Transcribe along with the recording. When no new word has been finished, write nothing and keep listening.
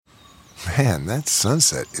Man, that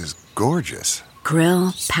sunset is gorgeous.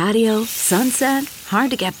 Grill, patio, sunset.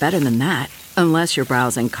 Hard to get better than that. Unless you're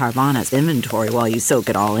browsing Carvana's inventory while you soak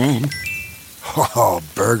it all in. Oh,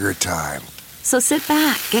 burger time. So sit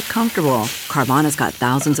back, get comfortable. Carvana's got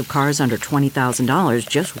thousands of cars under $20,000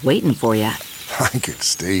 just waiting for you. I could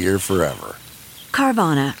stay here forever.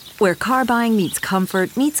 Carvana, where car buying meets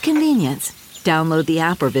comfort meets convenience. Download the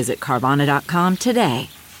app or visit Carvana.com today.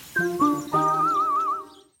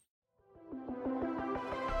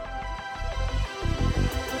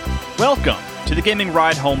 Welcome to the Gaming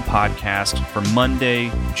Ride Home podcast for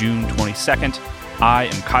Monday, June 22nd. I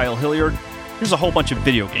am Kyle Hilliard. Here's a whole bunch of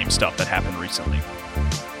video game stuff that happened recently.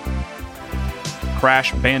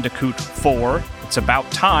 Crash Bandicoot 4, It's About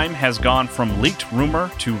Time, has gone from leaked rumor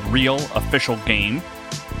to real official game.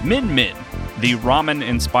 Min Min, the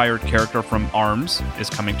ramen-inspired character from ARMS, is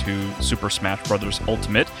coming to Super Smash Bros.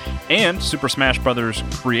 Ultimate, and Super Smash Bros.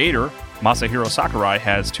 Creator Masahiro Sakurai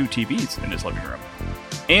has 2 TVs in his living room.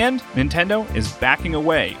 And Nintendo is backing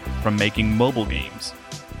away from making mobile games.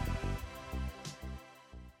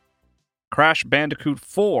 Crash Bandicoot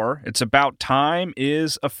 4, It's About Time,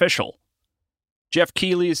 is official. Jeff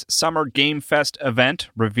Keighley's Summer Game Fest event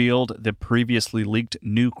revealed the previously leaked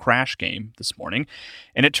new Crash game this morning,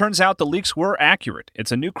 and it turns out the leaks were accurate.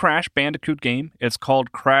 It's a new Crash Bandicoot game. It's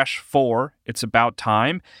called Crash 4, It's About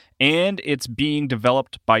Time, and it's being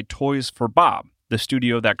developed by Toys for Bob, the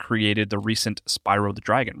studio that created the recent Spyro the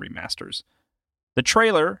Dragon remasters. The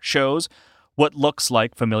trailer shows what looks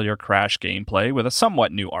like familiar Crash gameplay with a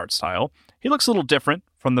somewhat new art style. He looks a little different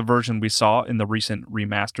from the version we saw in the recent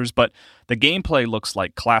remasters, but the gameplay looks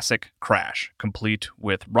like classic Crash, complete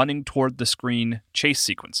with running toward the screen chase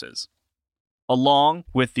sequences. Along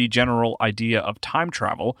with the general idea of time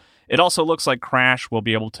travel, it also looks like Crash will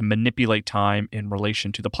be able to manipulate time in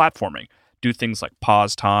relation to the platforming, do things like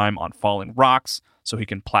pause time on falling rocks so he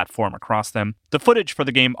can platform across them. The footage for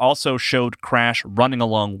the game also showed Crash running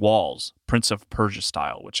along walls, Prince of Persia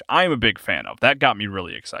style, which I am a big fan of. That got me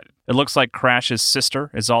really excited. It looks like Crash's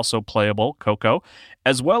sister is also playable, Coco,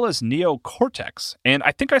 as well as Neo Cortex, and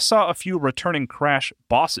I think I saw a few returning Crash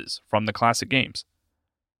bosses from the classic games.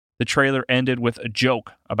 The trailer ended with a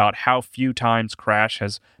joke about how few times Crash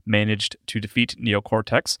has managed to defeat Neo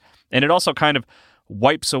Cortex, and it also kind of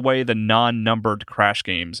wipes away the non-numbered Crash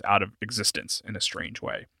games out of existence in a strange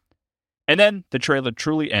way. And then the trailer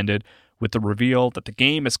truly ended with the reveal that the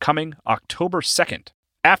game is coming October 2nd.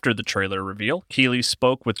 After the trailer reveal, Keighley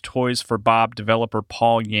spoke with Toys for Bob developer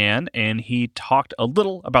Paul Yan, and he talked a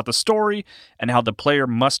little about the story and how the player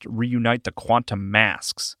must reunite the Quantum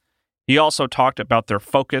Masks. He also talked about their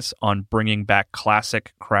focus on bringing back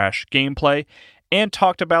classic Crash gameplay and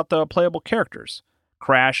talked about the playable characters.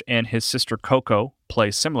 Crash and his sister Coco play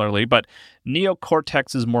similarly, but Neo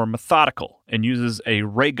Cortex is more methodical and uses a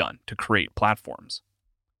ray gun to create platforms.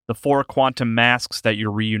 The 4 quantum masks that you're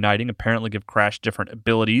reuniting apparently give Crash different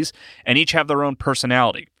abilities, and each have their own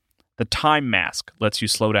personality. The time mask lets you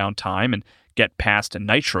slow down time and get past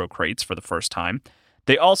nitro crates for the first time.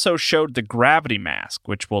 They also showed the gravity mask,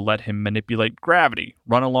 which will let him manipulate gravity,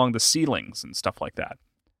 run along the ceilings, and stuff like that.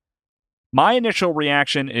 My initial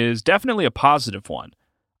reaction is definitely a positive one.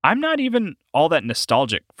 I'm not even all that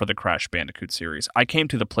nostalgic for the Crash Bandicoot series. I came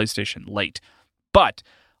to the PlayStation late, but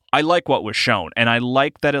I like what was shown, and I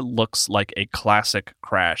like that it looks like a classic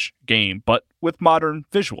Crash game, but with modern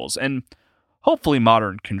visuals and hopefully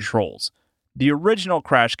modern controls. The original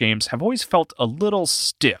Crash games have always felt a little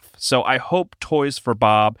stiff, so I hope Toys for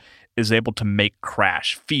Bob is able to make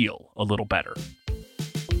Crash feel a little better.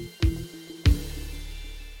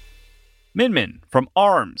 Min Min from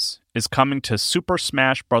ARMS is coming to Super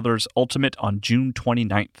Smash Bros. Ultimate on June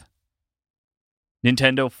 29th.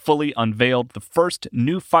 Nintendo fully unveiled the first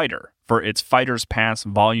new fighter for its Fighters Pass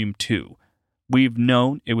Volume 2. We've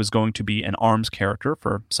known it was going to be an ARMS character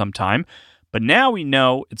for some time, but now we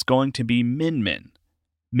know it's going to be Min Min.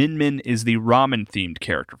 Min Min is the ramen-themed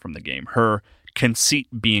character from the game, her conceit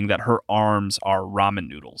being that her arms are ramen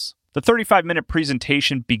noodles. The 35-minute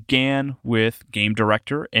presentation began with game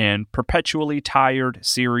director and perpetually tired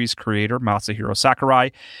series creator Masahiro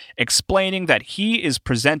Sakurai explaining that he is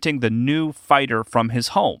presenting the new fighter from his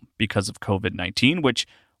home because of COVID-19, which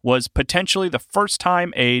was potentially the first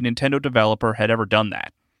time a Nintendo developer had ever done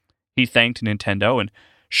that. He thanked Nintendo and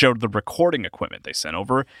showed the recording equipment they sent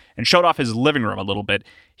over, and showed off his living room a little bit.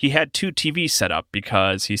 He had 2 TVs set up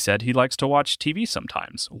because he said he likes to watch TV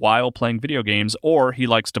sometimes while playing video games, or he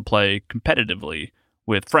likes to play competitively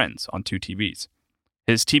with friends on 2 TVs.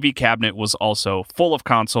 His TV cabinet was also full of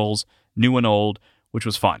consoles, new and old, which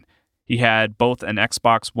was fun. He had both an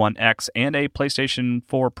Xbox One X and a PlayStation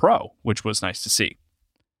 4 Pro, which was nice to see.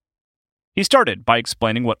 He started by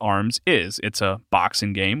explaining what ARMS is. It's a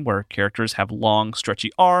boxing game where characters have long, stretchy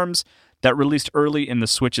arms that released early in the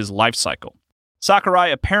Switch's life cycle. Sakurai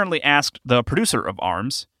apparently asked the producer of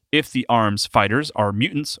ARMS if the ARMS fighters are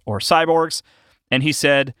mutants or cyborgs, and he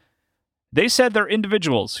said, "They said they're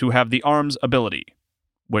individuals who have the ARMS ability,"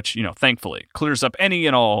 which, thankfully clears up any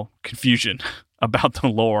and all confusion about the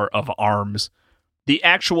lore of ARMS. The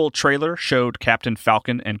actual trailer showed Captain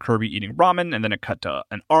Falcon and Kirby eating ramen, and then it cut to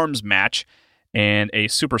an ARMS match, and a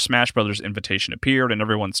Super Smash Bros. Invitation appeared, and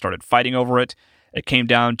everyone started fighting over it. It came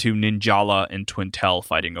down to Ninjala and Twintelle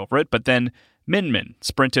fighting over it, but then Min Min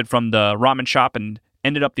sprinted from the ramen shop and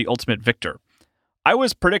ended up the ultimate victor. I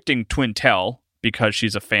was predicting Twintelle because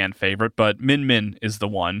she's a fan favorite, but Min Min is the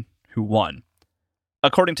one who won.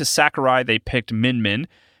 According to Sakurai, they picked Min Min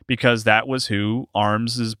because that was who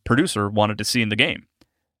ARMS' producer wanted to see in the game.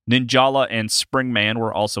 Ninjala and Springman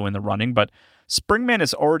were also in the running, but Springman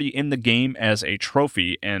is already in the game as a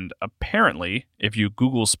trophy, and apparently, if you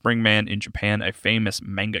Google Springman in Japan, a famous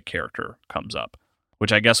manga character comes up,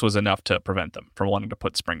 which I guess was enough to prevent them from wanting to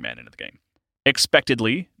put Springman into the game.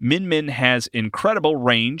 Expectedly, Min Min has incredible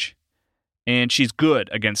range, and she's good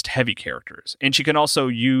against heavy characters, and she can also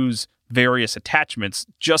use various attachments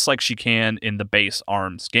just like she can in the base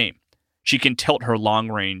ARMS game. She can tilt her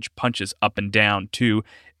long-range punches up and down too,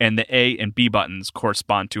 and the A and B buttons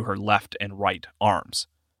correspond to her left and right arms.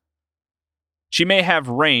 She may have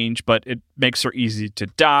range, but it makes her easy to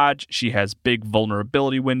dodge. She has big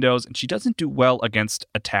vulnerability windows, and she doesn't do well against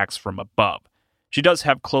attacks from above. She does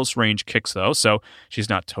have close-range kicks, though, so she's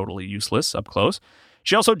not totally useless up close.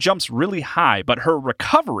 She also jumps really high, but her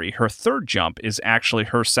recovery, her third jump, is actually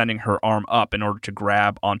her sending her arm up in order to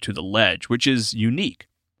grab onto the ledge, which is unique.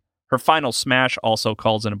 Her final smash also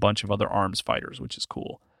calls in a bunch of other ARMS fighters, which is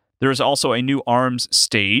cool. There is also a new ARMS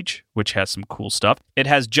stage, which has some cool stuff. It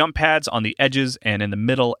has jump pads on the edges and in the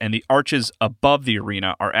middle, and the arches above the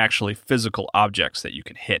arena are actually physical objects that you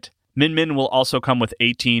can hit. Min Min will also come with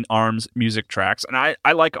 18 ARMS music tracks, and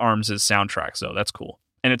I like ARMS' soundtracks, so that's cool.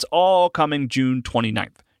 And it's all coming June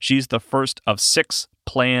 29th. She's the first of 6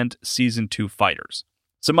 planned Season 2 fighters.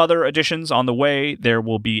 Some other additions on the way. There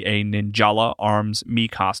will be a Ninjala ARMS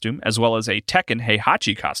Mii costume, as well as a Tekken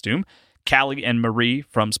Heihachi costume, Callie and Marie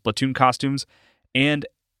from Splatoon costumes, and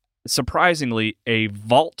surprisingly, a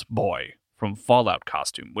Vault Boy from Fallout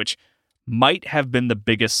costume, which might have been the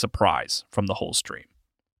biggest surprise from the whole stream.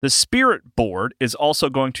 The Spirit board is also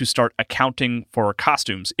going to start accounting for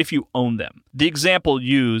costumes if you own them. The example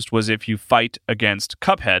used was if you fight against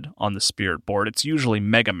Cuphead on the Spirit board, it's usually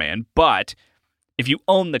Mega Man, but if you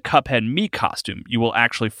own the Cuphead Mii costume, you will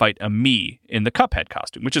actually fight a Mii in the Cuphead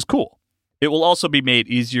costume, which is cool. It will also be made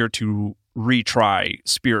easier to retry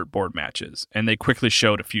Spirit board matches, and they quickly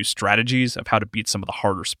showed a few strategies of how to beat some of the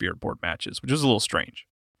harder Spirit board matches, which was a little strange.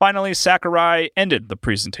 Finally, Sakurai ended the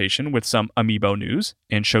presentation with some amiibo news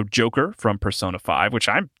and showed Joker from Persona 5, which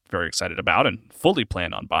I'm very excited about and fully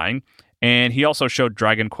plan on buying. And he also showed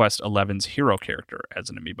Dragon Quest XI's hero character as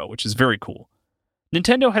an amiibo, which is very cool.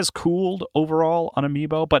 Nintendo has cooled overall on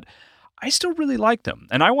amiibo, but I still really like them,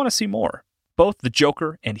 and I want to see more. Both the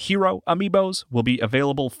Joker and Hero amiibos will be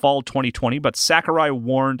available fall 2020, but Sakurai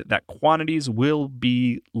warned that quantities will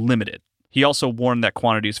be limited. He also warned that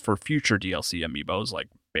quantities for future DLC amiibos, like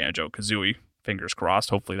Banjo-Kazooie, fingers crossed,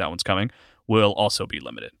 hopefully that one's coming, will also be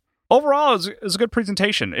limited. Overall, it was a good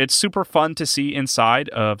presentation. It's super fun to see inside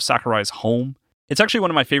of Sakurai's home. It's actually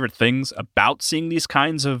one of my favorite things about seeing these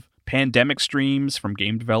kinds of pandemic streams from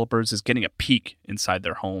game developers is getting a peek inside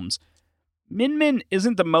their homes. Min Min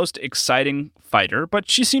isn't the most exciting fighter, but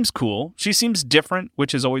she seems cool. She seems different,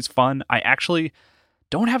 which is always fun. I actually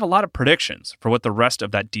don't have a lot of predictions for what the rest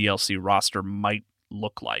of that DLC roster might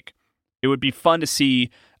look like. It would be fun to see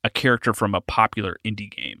a character from a popular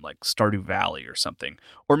indie game like Stardew Valley or something,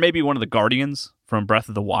 or maybe one of the Guardians from Breath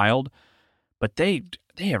of the Wild. But they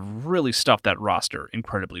have really stuffed that roster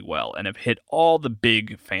incredibly well and have hit all the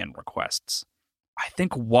big fan requests. I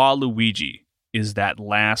think Waluigi is that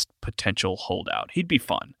last potential holdout. He'd be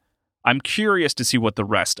fun. I'm curious to see what the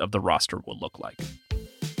rest of the roster will look like.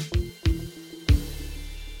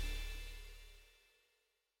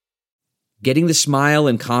 Getting the smile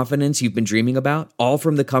and confidence you've been dreaming about, all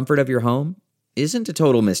from the comfort of your home, isn't a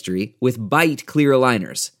total mystery with Byte clear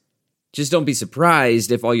aligners. Just don't be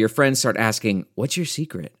surprised if all your friends start asking, "What's your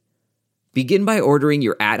secret?" Begin by ordering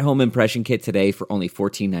your at-home impression kit today for only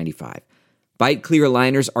 $14.95. Byte clear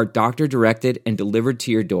aligners are doctor-directed and delivered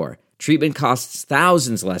to your door. Treatment costs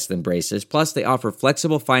thousands less than braces, plus they offer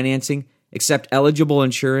flexible financing accept eligible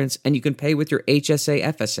insurance, and you can pay with your HSA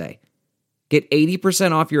FSA. Get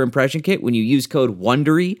 80% off your impression kit when you use code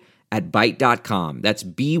WONDERY at Byte.com. That's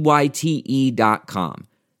BYTE.com.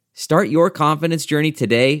 Start your confidence journey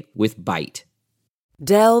today with Byte.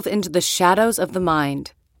 Delve into the shadows of the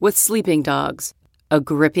mind with Sleeping Dogs, a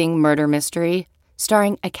gripping murder mystery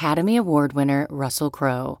starring Academy Award winner Russell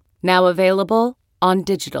Crowe. Now available on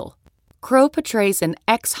digital. Crowe portrays an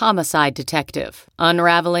ex-homicide detective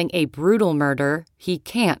unraveling a brutal murder he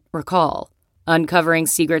can't recall. Uncovering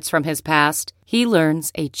secrets from his past, he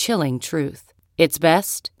learns a chilling truth. It's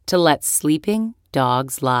best to let sleeping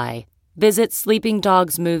dogs lie. Visit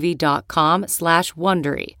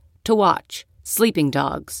sleepingdogsmovie.com/Wondery to watch Sleeping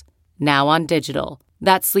Dogs, now on digital.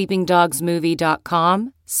 That's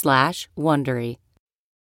sleepingdogsmovie.com/Wondery.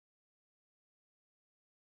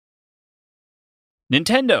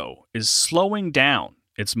 Nintendo is slowing down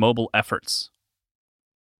its mobile efforts.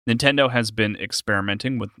 Nintendo has been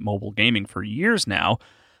experimenting with mobile gaming for years now,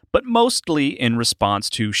 but mostly in response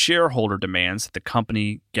to shareholder demands that the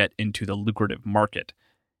company get into the lucrative market.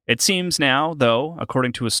 It seems now, though,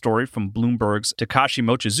 according to a story from Bloomberg's Takashi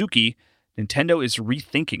Mochizuki, Nintendo is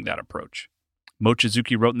rethinking that approach.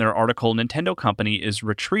 Mochizuki wrote in their article, Nintendo company is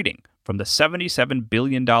retreating from the $77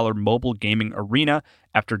 billion mobile gaming arena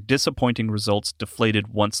after disappointing results deflated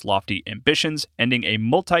once lofty ambitions, ending a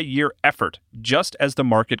multi-year effort just as the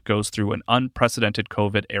market goes through an unprecedented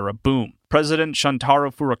COVID-era boom. President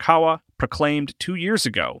Shuntaro Furukawa proclaimed 2 years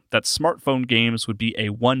ago that smartphone games would be a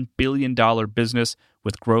 $1 billion business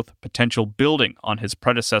with growth potential, building on his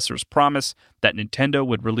predecessor's promise that Nintendo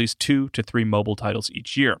would release 2 to 3 mobile titles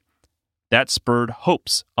each year. That spurred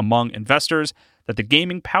hopes among investors that the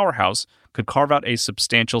gaming powerhouse could carve out a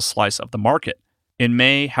substantial slice of the market. In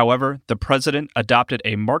May, however, the president adopted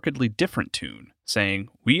a markedly different tune, saying,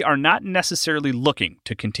 "We are not necessarily looking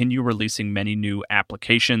to continue releasing many new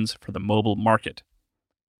applications for the mobile market."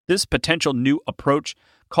 This potential new approach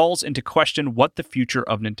calls into question what the future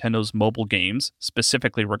of Nintendo's mobile games,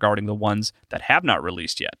 specifically regarding the ones that have not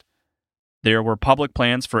released yet. There were public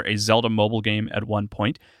plans for a Zelda mobile game at one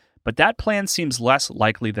point, but that plan seems less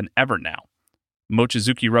likely than ever now.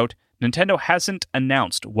 Mochizuki wrote, Nintendo hasn't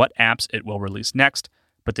announced what apps it will release next,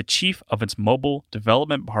 but the chief of its mobile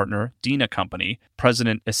development partner, DeNA Company,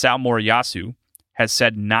 President Isao Moriyasu, has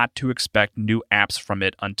said not to expect new apps from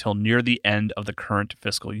it until near the end of the current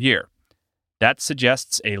fiscal year. That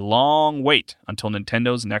suggests a long wait until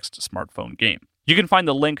Nintendo's next smartphone game. You can find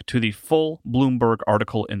the link to the full Bloomberg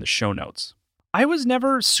article in the show notes. I was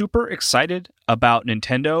never super excited about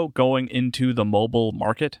Nintendo going into the mobile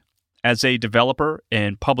market. As a developer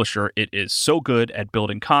and publisher, it is so good at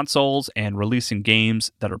building consoles and releasing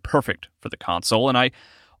games that are perfect for the console, and I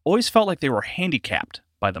always felt like they were handicapped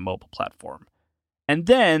by the mobile platform. And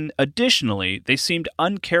then, additionally, they seemed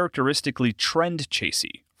uncharacteristically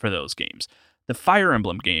trend-chasey for those games. The Fire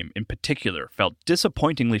Emblem game, in particular, felt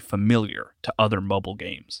disappointingly familiar to other mobile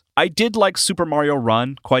games. I did like Super Mario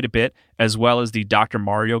Run quite a bit, as well as the Dr.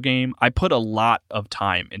 Mario game. I put a lot of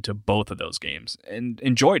time into both of those games and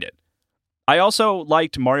enjoyed it. I also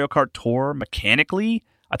liked Mario Kart Tour mechanically.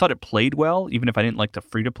 I thought it played well, even if I didn't like the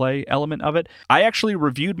free-to-play element of it. I actually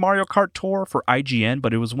reviewed Mario Kart Tour for IGN,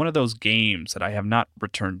 but it was one of those games that I have not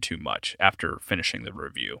returned to much after finishing the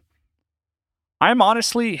review. I'm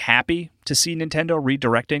honestly happy to see Nintendo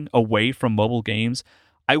redirecting away from mobile games.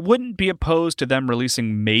 I wouldn't be opposed to them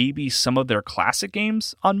releasing maybe some of their classic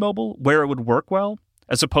games on mobile where it would work well,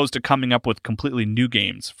 as opposed to coming up with completely new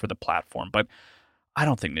games for the platform, but I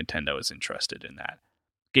don't think Nintendo is interested in that.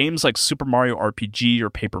 Games like Super Mario RPG or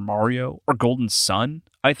Paper Mario or Golden Sun,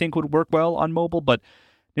 I think would work well on mobile, but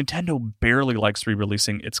Nintendo barely likes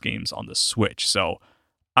re-releasing its games on the Switch, so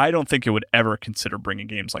I don't think it would ever consider bringing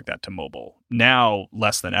games like that to mobile. Now,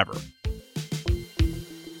 less than ever.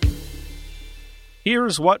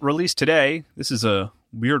 Here's what released today. This is a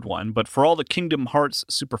weird one, but for all the Kingdom Hearts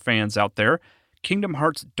superfans out there, Kingdom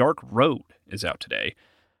Hearts Dark Road is out today.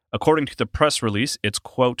 According to the press release, it's,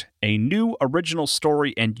 quote, a new original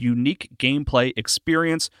story and unique gameplay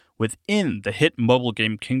experience within the hit mobile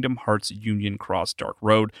game Kingdom Hearts Union Cross Dark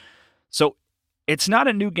Road. So it's not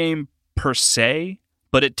a new game per se,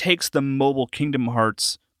 but it takes the mobile Kingdom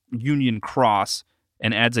Hearts Union Cross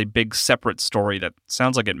and adds a big separate story that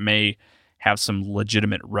sounds like it may have some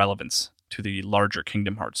legitimate relevance to the larger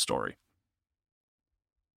Kingdom Hearts story.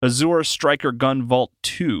 Azure Striker Gun Vault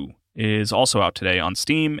 2 is also out today on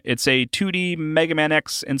Steam. It's a 2D Mega Man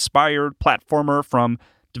X inspired platformer from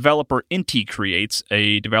developer Inti Creates,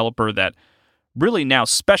 a developer that really now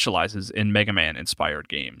specializes in Mega Man inspired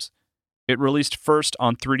games. It released first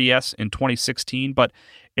on 3DS in 2016, but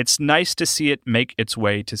it's nice to see it make its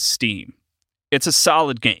way to Steam. It's a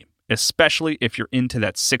solid game, especially if you're into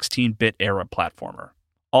that 16-bit era platformer.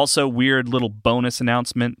 Also, weird little bonus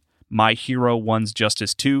announcement, My Hero One's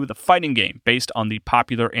Justice 2, the fighting game based on the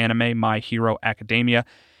popular anime My Hero Academia,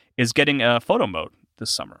 is getting a photo mode this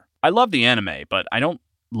summer. I love the anime, but I don't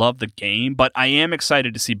love the game, but I am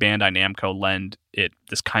excited to see Bandai Namco lend it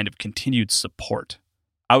this kind of continued support.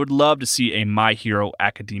 I would love to see a My Hero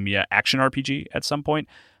Academia action RPG at some point.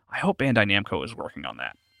 I hope Bandai Namco is working on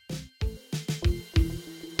that.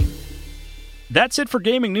 That's it for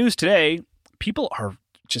gaming news today. People are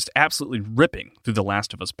just absolutely ripping through The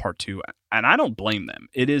Last of Us Part 2, and I don't blame them.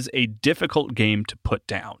 It is a difficult game to put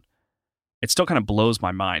down. It still kind of blows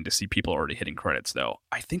my mind to see people already hitting credits, though.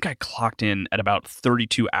 I think I clocked in at about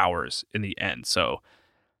 32 hours in the end, so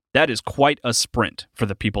that is quite a sprint for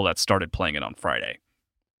the people that started playing it on Friday.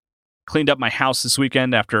 Cleaned up my house this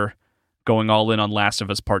weekend after going all in on Last of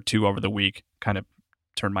Us Part 2 over the week. Kind of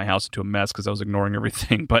turned my house into a mess because I was ignoring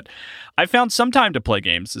everything, but I found some time to play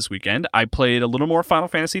games this weekend. I played a little more Final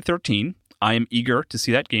Fantasy XIII. I am eager to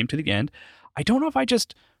see that game to the end. I don't know if I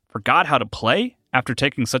just forgot how to play after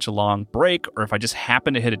taking such a long break, or if I just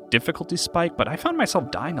happened to hit a difficulty spike, but I found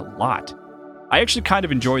myself dying a lot. I actually kind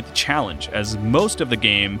of enjoyed the challenge, as most of the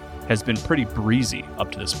game has been pretty breezy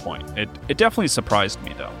up to this point. It definitely surprised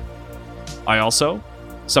me, though. I also,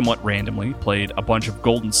 somewhat randomly, played a bunch of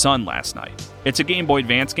Golden Sun last night. It's a Game Boy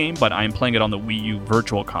Advance game, but I'm playing it on the Wii U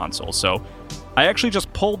Virtual Console, so I actually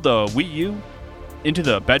just pulled the Wii U into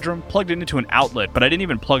the bedroom, plugged it into an outlet, but I didn't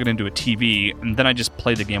even plug it into a TV, and then I just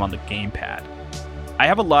played the game on the gamepad. I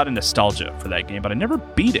have a lot of nostalgia for that game, but I never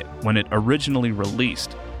beat it when it originally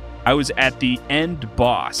released. I was at the end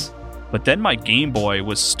boss, but then my Game Boy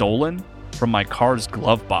was stolen from my car's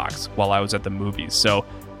glove box while I was at the movies, so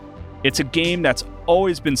it's a game that's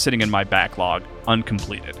always been sitting in my backlog,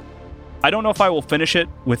 uncompleted. I don't know if I will finish it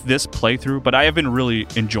with this playthrough, but I have been really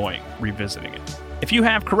enjoying revisiting it. If you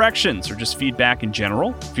have corrections or just feedback in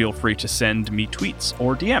general, feel free to send me tweets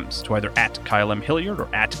or DMs to either at Kyle M. Hilliard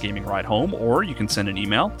or at Gaming Ride Home, or you can send an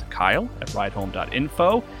email to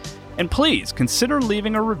kyle@ridehome.info. And please consider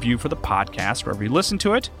leaving a review for the podcast wherever you listen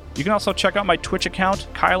to it. You can also check out my Twitch account,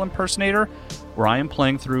 Kyle Impersonator, where I am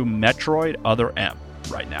playing through Metroid Other M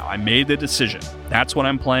right now. I made the decision. That's what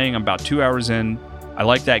I'm playing. I'm about 2 hours in. I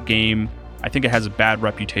like that game. I think it has a bad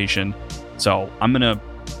reputation, so I'm gonna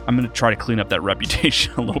try to clean up that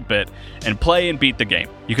reputation a little bit and play and beat the game.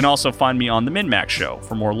 You can also find me on the MinMax Show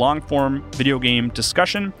for more long-form video game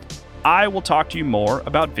discussion. I will talk to you more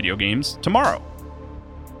about video games tomorrow.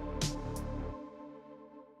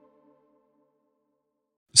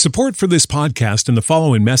 Support for this podcast and the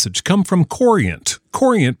following message come from Corient.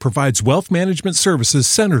 Corient provides wealth management services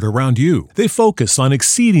centered around you. They focus on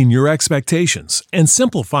exceeding your expectations and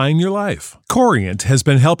simplifying your life. Corient has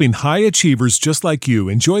been helping high achievers just like you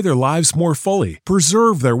enjoy their lives more fully,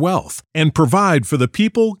 preserve their wealth, and provide for the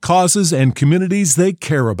people, causes, and communities they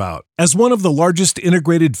care about. As one of the largest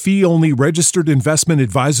integrated fee-only registered investment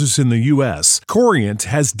advisors in the U.S., Corient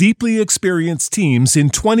has deeply experienced teams in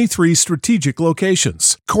 23 strategic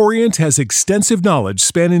locations. Corient has extensive knowledge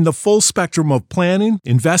spanning the full spectrum of planning,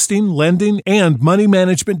 investing, lending, and money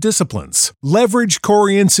management disciplines. Leverage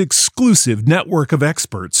Corient's exclusive network of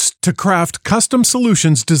experts to craft custom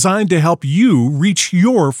solutions designed to help you reach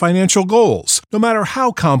your financial goals, no matter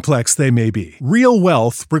how complex they may be. Real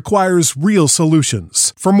wealth requires real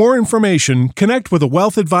solutions. For more information, connect with a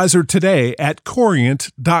wealth advisor today at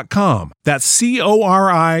Corient.com. That's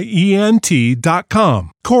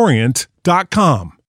Corient.com. Corient.com.